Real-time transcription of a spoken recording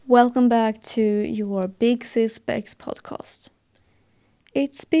Welcome back to your Big Sis Bex podcast.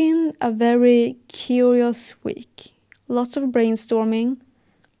 It's been a very curious week. Lots of brainstorming,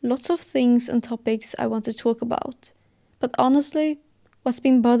 lots of things and topics I want to talk about. But honestly, what's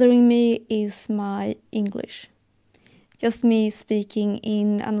been bothering me is my English. Just me speaking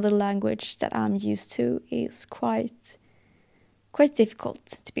in another language that I'm used to is quite difficult,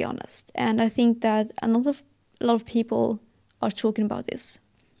 to be honest. And I think that a lot of people are talking about this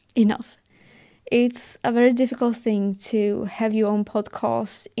enough. It's a very difficult thing to have your own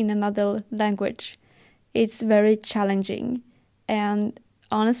podcast in another language. It's very challenging. And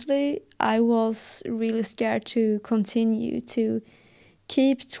honestly, I was really scared to continue to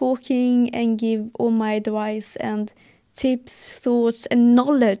keep talking and give all my advice and tips, thoughts, and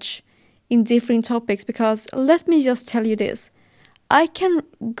knowledge in different topics, because let me just tell you this. I can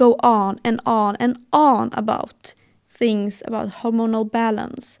go on and on and on about things about hormonal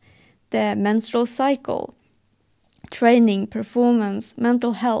balance, the menstrual cycle, training, performance,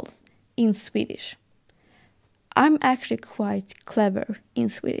 mental health in Swedish. I'm actually quite clever in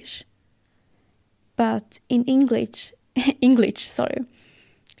Swedish. But in English,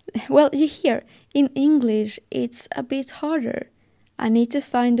 well, you hear, in English it's a bit harder. I need to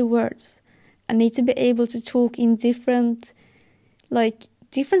find the words. I need to be able to talk in different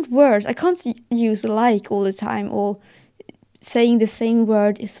words. I can't use like all the time or saying the same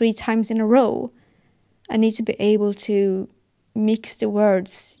word 3 times in a row. I need to be able to mix the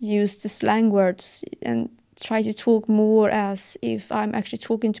words, use the slang words, and try to talk more as if I'm actually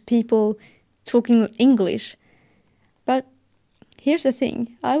talking to people talking English. But here's the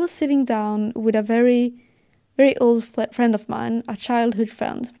thing. I was sitting down with a very, very old friend of mine, a childhood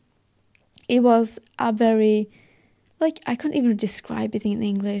friend. It was a very, I can't even describe it in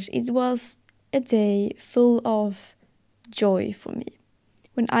English. It was a day full of joy for me.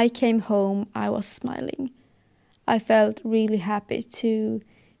 When I came home, I was smiling. I felt really happy to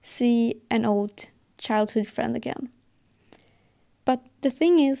see an old childhood friend again. But the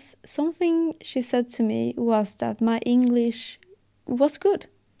thing is, something she said to me was that my English was good.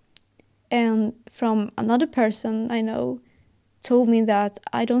 And from another person I know told me that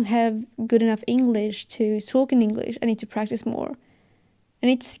I don't have good enough English to talk in English. I need to practice more.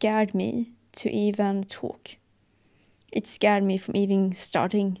 And it scared me to even talk. It scared me from even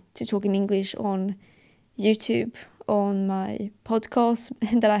starting to talk in English on YouTube, on my podcast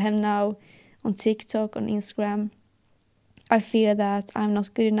that I have now, on TikTok, on Instagram. I fear that I'm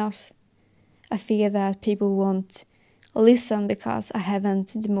not good enough. I fear that people won't listen because I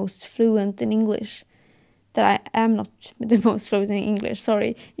haven't the most fluent in English. That I am not the most fluent in English,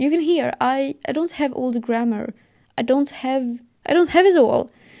 sorry. You can hear, I don't have all the grammar. I don't have it all.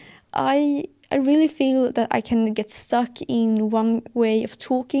 I really feel that I can get stuck in one way of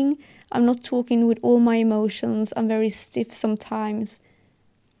talking. I'm not talking with all my emotions. I'm very stiff sometimes.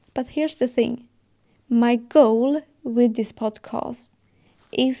 But here's the thing. My goal with this podcast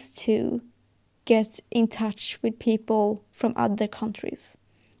is to get in touch with people from other countries.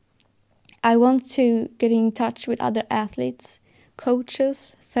 I want to get in touch with other athletes,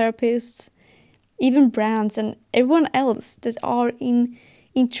 coaches, therapists, even brands and everyone else that are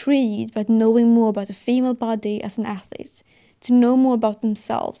intrigued by knowing more about the female body as an athlete, to know more about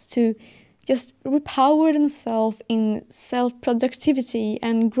themselves, to just repower themselves in self-productivity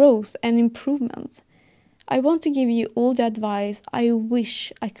and growth and improvement. I want to give you all the advice I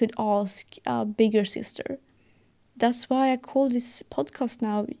wish I could ask a bigger sister. That's why I call this podcast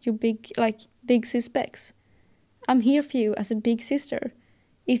now your Big Sis Bex. I'm here for you as a big sister.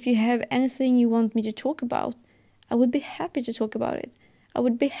 If you have anything you want me to talk about, I would be happy to talk about it. I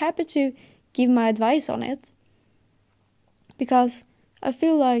would be happy to give my advice on it. Because I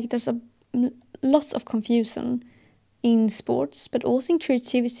feel like there's lots of confusion in sports, but also in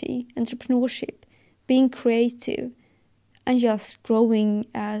creativity, entrepreneurship, being creative, and just growing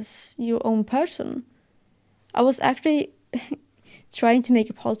as your own person. I was actually trying to make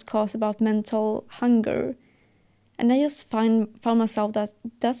a podcast about mental hunger, and I just found myself that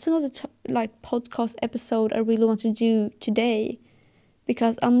that's another podcast episode I really want to do today,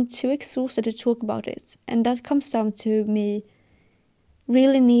 because I'm too exhausted to talk about it, and that comes down to me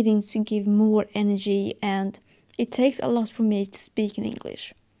really needing to give more energy, and it takes a lot for me to speak in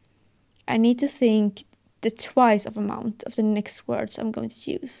English. I need to think the twice of amount of the next words I'm going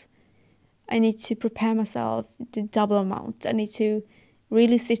to use. I need to prepare myself the double amount. I need to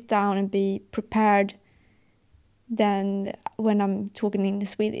really sit down and be prepared than when I'm talking in the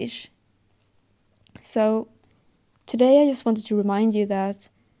Swedish. So today I just wanted to remind you that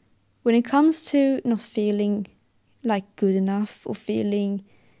when it comes to not feeling like good enough or feeling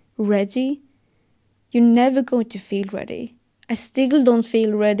ready, you're never going to feel ready. I still don't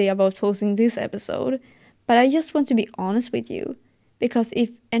feel ready about posting this episode, but I just want to be honest with you. Because if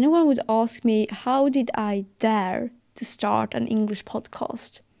anyone would ask me, how did I dare to start an English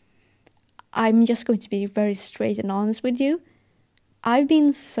podcast? I'm just going to be very straight and honest with you. I've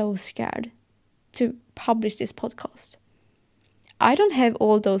been so scared to publish this podcast. I don't have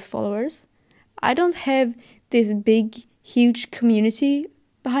all those followers. I don't have this big, huge community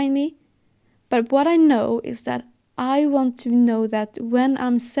behind me. But what I know is that I want to know that when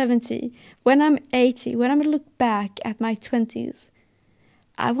I'm 70, when I'm 80, when I look back at my 20s,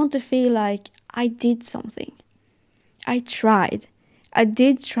 I want to feel like I did something. I tried. I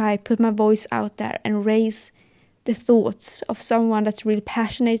did try put my voice out there and raise the thoughts of someone that's really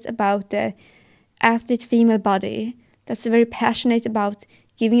passionate about the athlete female body, that's very passionate about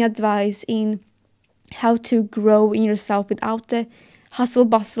giving advice in how to grow in yourself without the hustle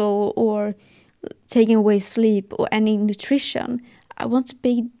bustle or taking away sleep or any nutrition. I want to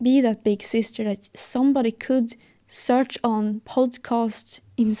be that big sister that somebody could search on podcast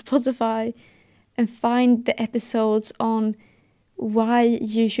in Spotify and find the episodes on why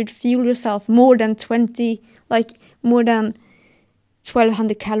you should fuel yourself more than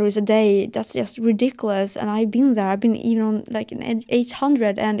 1,200 calories a day. That's just ridiculous. And I've been there. I've been even on like an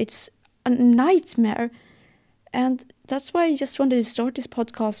 800 and it's a nightmare. And that's why I just wanted to start this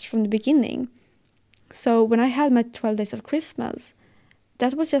podcast from the beginning. So when I had my 12 days of Christmas,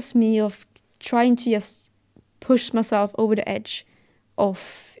 that was just me of trying to just push myself over the edge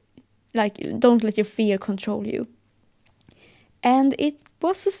of like, don't let your fear control you. And it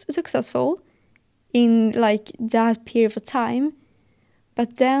was successful in like that period of time.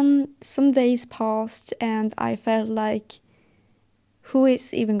 But then some days passed and I felt like, who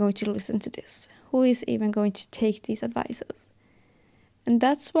is even going to listen to this? Who is even going to take these advices? And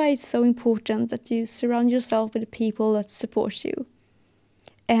that's why it's so important that you surround yourself with the people that support you.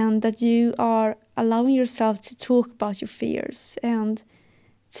 And that you are allowing yourself to talk about your fears and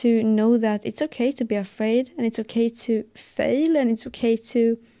to know that it's okay to be afraid and it's okay to fail and it's okay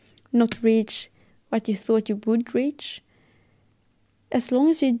to not reach what you thought you would reach. As long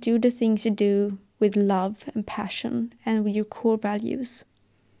as you do the things you do with love and passion and with your core values.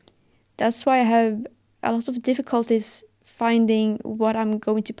 That's why I have a lot of difficulties finding what I'm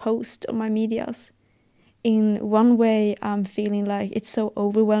going to post on my medias. In one way, I'm feeling like it's so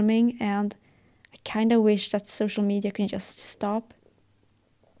overwhelming and I kind of wish that social media could just stop.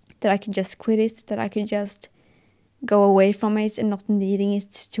 That I could just quit it, that I could just go away from it and not needing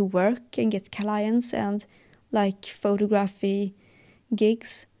it to work and get clients and like photography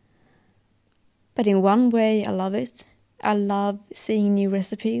gigs. But in one way, I love it. I love seeing new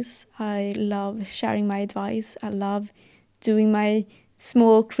recipes. I love sharing my advice. I love doing my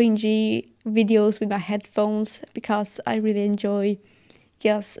small cringy videos with my headphones because I really enjoy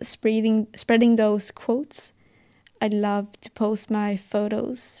just spreading those quotes. I love to post my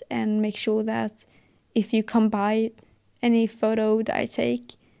photos and make sure that if you come by any photo that I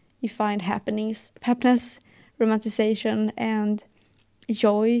take, you find happiness, romanticization, and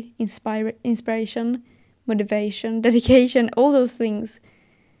joy, inspiration, motivation, dedication, all those things.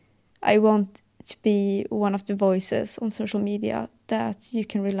 I want to be one of the voices on social media that you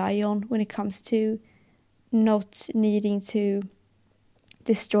can rely on when it comes to not needing to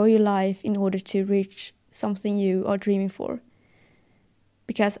destroy your life in order to reach something you are dreaming for.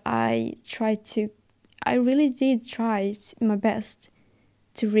 Because I really did try my best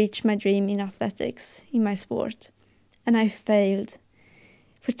to reach my dream in athletics, in my sport. And I failed.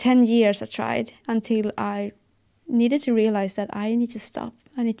 For 10 years I tried until I needed to realize that I need to stop.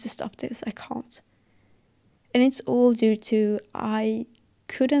 I need to stop this. I can't. And it's all due to I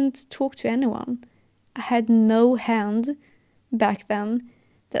couldn't talk to anyone. I had no hand back then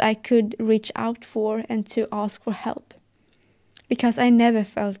that I could reach out for and to ask for help. Because I never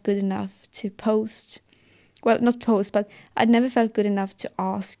felt good enough to post. Well, not post, but I never felt good enough to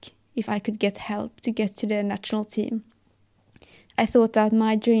ask if I could get help to get to the national team. I thought that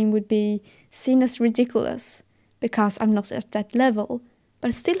my dream would be seen as ridiculous because I'm not at that level. But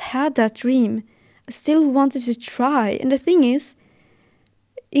I still had that dream. I still wanted to try. And the thing is,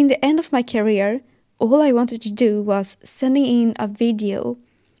 in the end of my career, all I wanted to do was sending in a video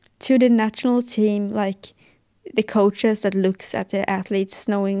to the national team, like the coaches that looks at the athletes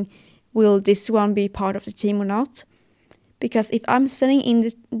knowing will this one be part of the team or not. Because if I'm sending in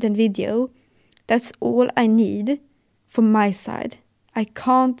the video, that's all I need from my side. I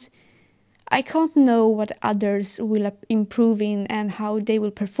can't know what others will improve in and how they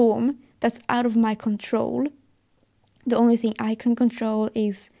will perform. That's out of my control. The only thing I can control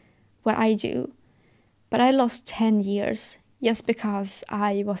is what I do. But I lost 10 years just because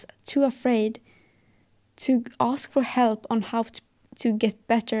I was too afraid to ask for help on how to get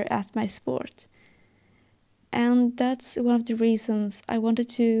better at my sport. And that's one of the reasons I wanted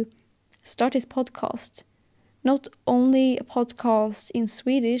to start this podcast. Not only a podcast in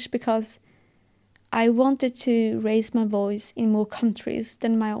Swedish, because I wanted to raise my voice in more countries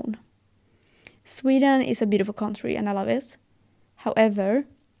than my own. Sweden is a beautiful country and I love it. However,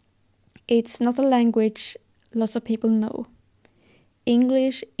 it's not a language lots of people know.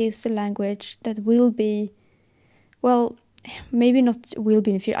 English is the language that will be, well, maybe not will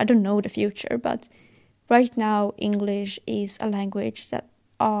be in the future, I don't know the future, but right now English is a language that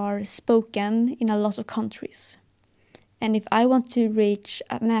are spoken in a lot of countries. And if I want to reach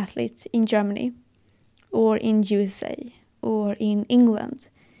an athlete in Germany, or in USA, or in England,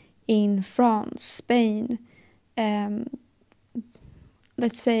 in France, Spain,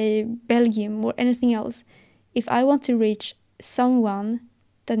 let's say Belgium, or anything else, if I want to reach someone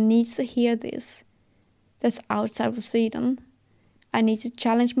that needs to hear this, that's outside of Sweden, I need to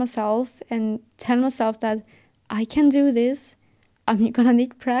challenge myself and tell myself that I can do this. I'm gonna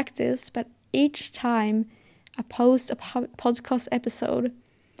need practice, but each time I post a podcast episode,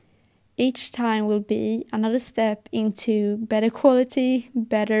 each time will be another step into better quality,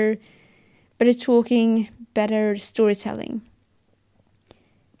 better talking, better storytelling.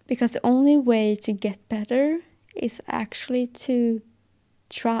 Because the only way to get better is actually to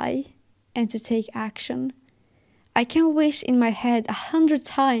try and to take action. I can wish in my head 100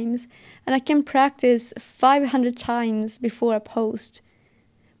 times and I can practice 500 times before I post.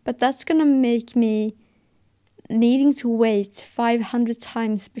 But that's gonna make me needing to wait 500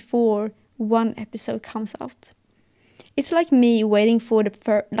 times before one episode comes out. It's like me waiting for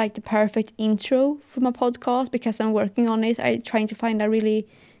the perfect intro for my podcast because I'm working on it. I'm trying to find a really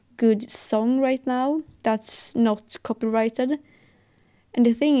good song right now that's not copyrighted. And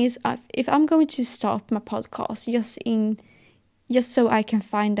the thing is, if I'm going to start my podcast just so I can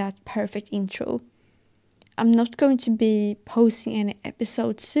find that perfect intro, I'm not going to be posting any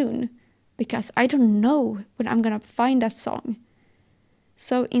episodes soon because I don't know when I'm gonna find that song.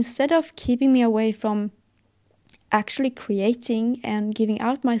 So instead of keeping me away from actually creating and giving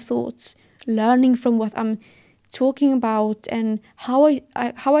out my thoughts, learning from what I'm talking about and how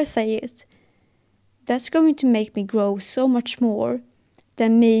I say it, that's going to make me grow so much more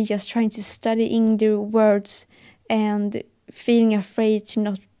than me just trying to studying the words and feeling afraid to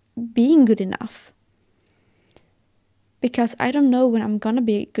not being good enough. Because I don't know when I'm gonna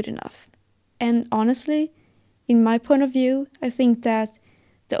be good enough. And honestly, in my point of view, I think that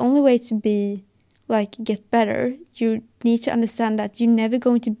the only way to get better, you need to understand that you're never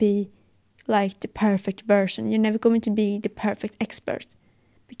going to be like the perfect version. You're never going to be the perfect expert.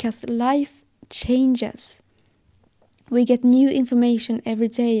 Because life changes. We get new information every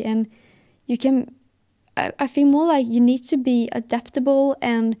day and I feel more like you need to be adaptable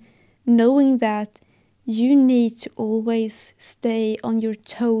and knowing that you need to always stay on your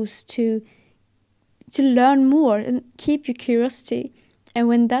toes to learn more and keep your curiosity. And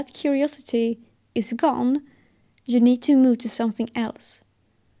when that curiosity is gone, you need to move to something else.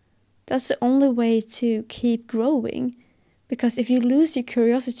 That's the only way to keep growing. Because if you lose your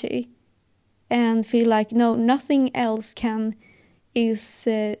curiosity and feel like, no, nothing else is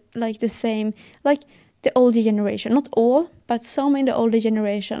like the same, like the older generation, not all, but some in the older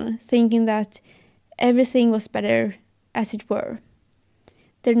generation, thinking that everything was better as it were.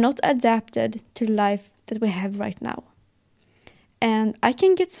 They're not adapted to the life that we have right now. And I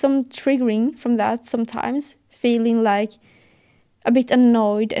can get some triggering from that sometimes, feeling like a bit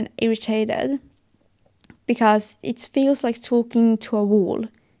annoyed and irritated because it feels like talking to a wall.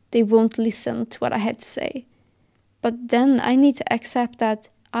 They won't listen to what I have to say. But then I need to accept that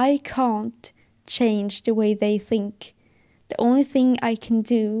I can't change the way they think. The only thing I can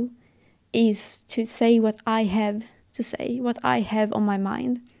do is to say what I have to say, what I have on my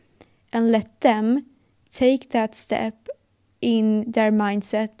mind, and let them take that step in their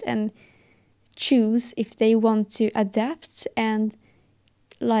mindset and choose if they want to adapt and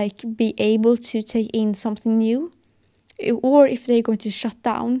be able to take in something new, or if they're going to shut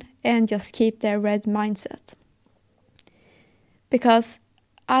down and just keep their red mindset. Because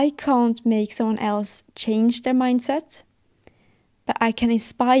I can't make someone else change their mindset, but I can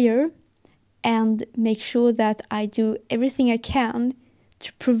inspire and make sure that I do everything I can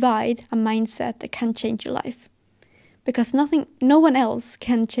to provide a mindset that can change your life. Because no one else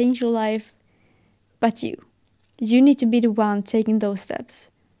can change your life but you. You need to be the one taking those steps.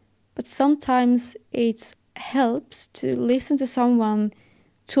 But sometimes it helps to listen to someone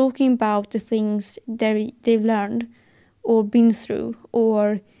talking about the things they've learned or been through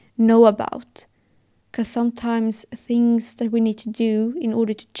or know about. Because sometimes things that we need to do in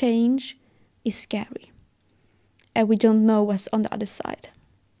order to change is scary. And we don't know what's on the other side.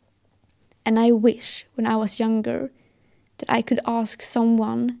 And I wish when I was younger that I could ask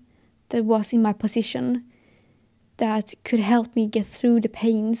someone that was in my position that could help me get through the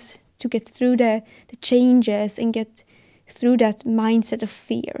pains, to get through the changes and get through that mindset of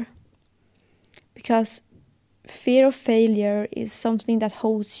fear. Because fear of failure is something that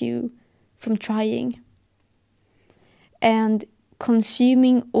holds you from trying. And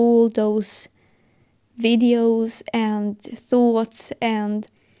consuming all those videos and thoughts and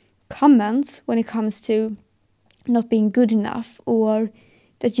comments when it comes to not being good enough, or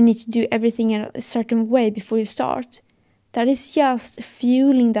that you need to do everything in a certain way before you start, that is just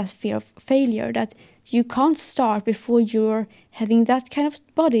fueling that fear of failure, that you can't start before you're having that kind of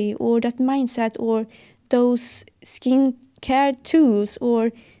body or that mindset or those skincare tools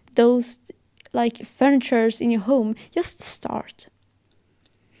or those like furnitures in your home. Just start.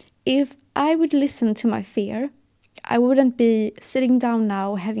 If I would listen to my fear, I wouldn't be sitting down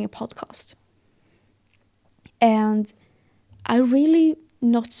now having a podcast. And I really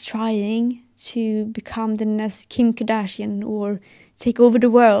not trying to become the next Kim Kardashian or take over the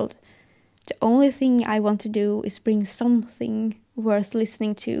world. The only thing I want to do is bring something worth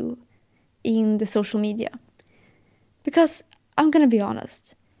listening to in the social media. Because I'm gonna be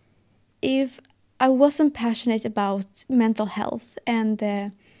honest, if I wasn't passionate about mental health and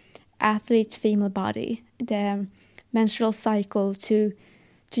the athlete's female body, the menstrual cycle, to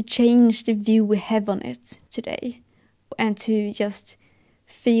change the view we have on it today, and to just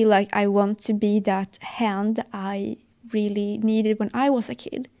feel like I want to be that hand I really needed when I was a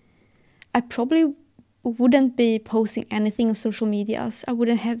kid, I probably wouldn't be posting anything on social medias. I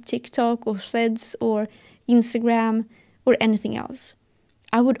wouldn't have TikTok or Threads or Instagram or anything else.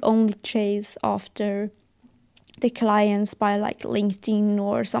 I would only chase after the clients by like LinkedIn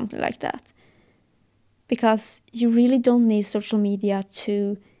or something like that. Because you really don't need social media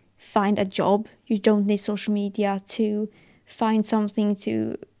to find a job. You don't need social media to find something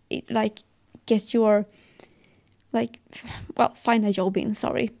to like get your find a job in,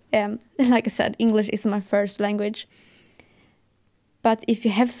 sorry. Like I said, English is my first language. But if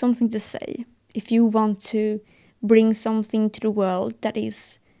you have something to say, if you want to bring something to the world that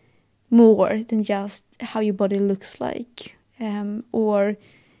is more than just how your body looks like, or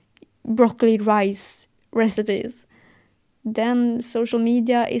broccoli rice recipes, then social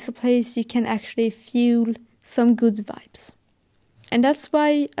media is a place you can actually fuel some good vibes. And that's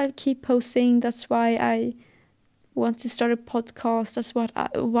why I keep posting, that's why I want to start a podcast, that's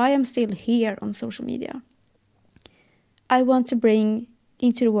why I'm still here on social media. I want to bring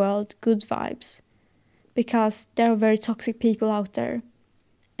into the world good vibes, because there are very toxic people out there.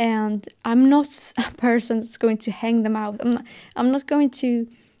 And I'm not a person that's going to hang them out. I'm not going to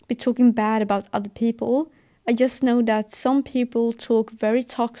be talking bad about other people. I just know that some people talk very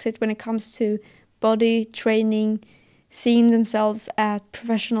toxic when it comes to body training, seeing themselves as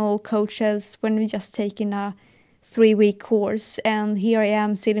professional coaches when we just taken a 3-week course. And here I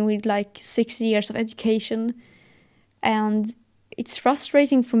am sitting with like 6 years of education. And it's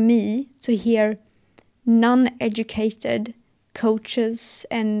frustrating for me to hear non-educated coaches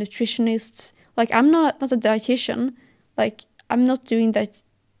and nutritionists. Like, I'm not a dietitian. Like, I'm not doing that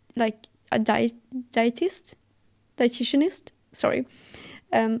like a dietitianist. Sorry.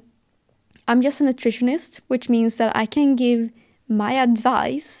 I'm just a nutritionist, which means that I can give my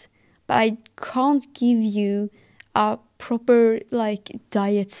advice, but I can't give you a proper like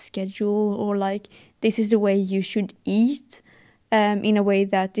diet schedule or like this is the way you should eat, in a way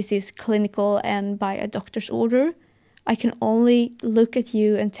that this is clinical and by a doctor's order. I can only look at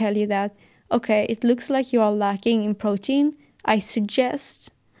you and tell you that, okay, it looks like you are lacking in protein. I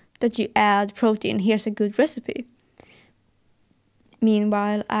suggest that you add protein. Here's a good recipe.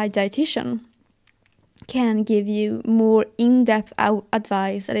 Meanwhile, a dietitian can give you more in-depth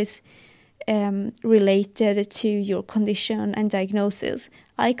advice that is related to your condition and diagnosis.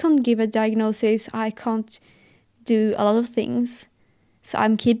 I can't give a diagnosis. I can't do a lot of things. So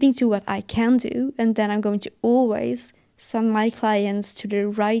I'm keeping to what I can do, and then I'm going to always send my clients to the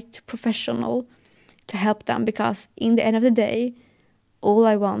right professional to help them, because in the end of the day, all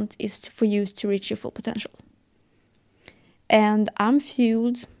I want is for you to reach your full potential. And I'm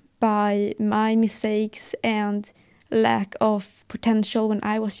fueled by my mistakes and lack of potential when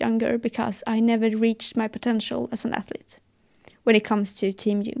I was younger, because I never reached my potential as an athlete when it comes to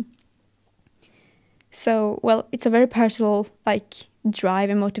Team Gym. So, well, it's a very personal drive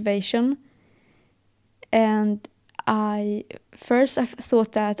and motivation. And I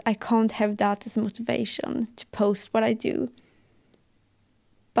thought that I can't have that as motivation to post what I do.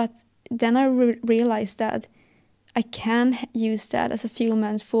 But then I realized that I can use that as a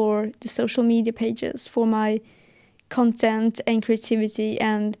fuelment for the social media pages, for my content and creativity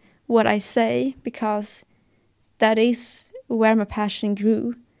and what I say, because that is where my passion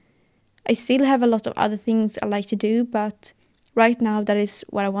grew. I still have a lot of other things I like to do, but right now that is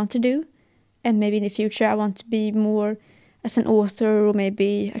what I want to do. And maybe in the future I want to be more as an author or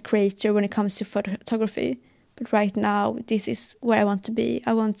maybe a creator when it comes to photography. But right now this is where I want to be.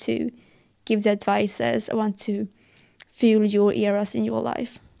 I want to give the advices. I want to fuel your eras in your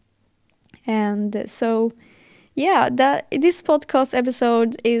life. And so yeah, this podcast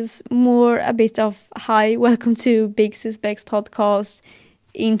episode is more a bit of hi, welcome to Big Sis Beck's podcast,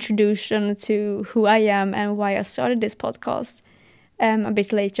 introduction to who I am and why I started this podcast. A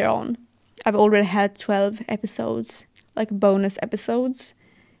bit later on, I've already had 12 episodes, like bonus episodes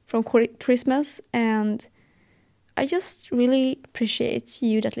from Christmas, and I just really appreciate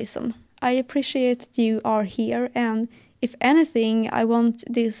you that listen. I appreciate that you are here, and if anything, I want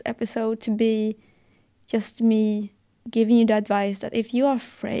this episode to be just me giving you the advice that if you are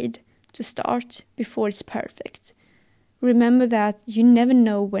afraid to start before it's perfect, remember that you never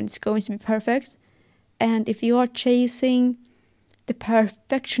know when it's going to be perfect. And if you are chasing the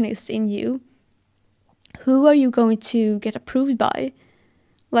perfectionist in you, who are you going to get approved by?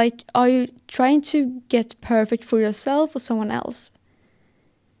 Like, are you trying to get perfect for yourself or someone else?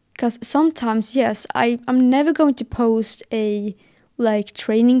 Because sometimes, yes, I'm never going to post a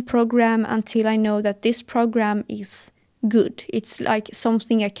training program until I know that this program is good. It's like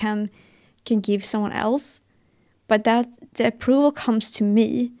something I can give someone else. But that the approval comes to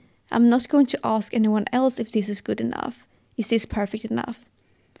me. I'm not going to ask anyone else if this is good enough. Is this perfect enough?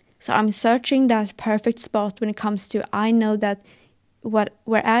 So I'm searching that perfect spot when it comes to I know that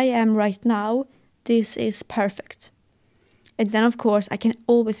where I am right now, this is perfect. And then of course I can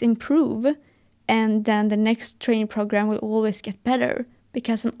always improve. And then the next training program will always get better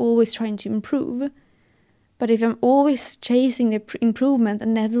because I'm always trying to improve. But if I'm always chasing the improvement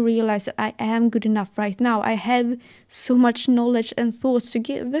and never realize that I am good enough right now, I have so much knowledge and thoughts to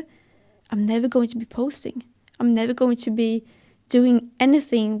give, I'm never going to be posting. I'm never going to be doing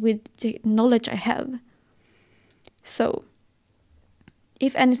anything with the knowledge I have. So,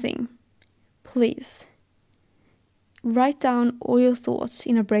 if anything, please write down all your thoughts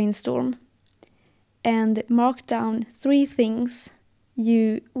in a brainstorm and mark down 3 things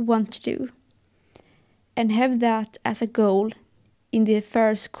you want to do. And have that as a goal in the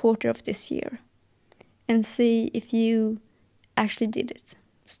first quarter of this year. And see if you actually did it.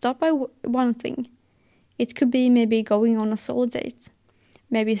 Start by one thing. It could be maybe going on a solo date.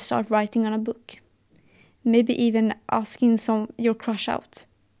 Maybe start writing on a book. Maybe even asking your crush out.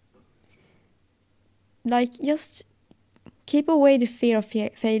 Just keep away the fear of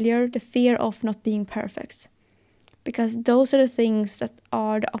failure, the fear of not being perfect. Because those are the things that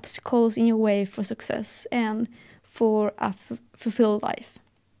are the obstacles in your way for success and for a fulfilled life.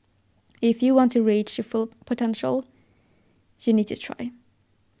 If you want to reach your full potential, you need to try.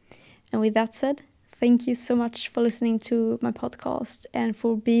 And with that said, thank you so much for listening to my podcast and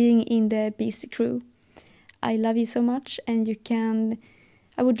for being in the Beastie crew. I love you so much, and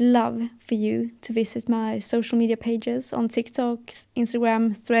I would love for you to visit my social media pages on TikTok,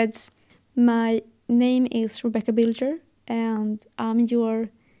 Instagram, Threads. My name is Rebecca Bilger, and I'm your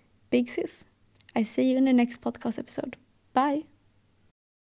big sis. I see you in the next podcast episode. Bye.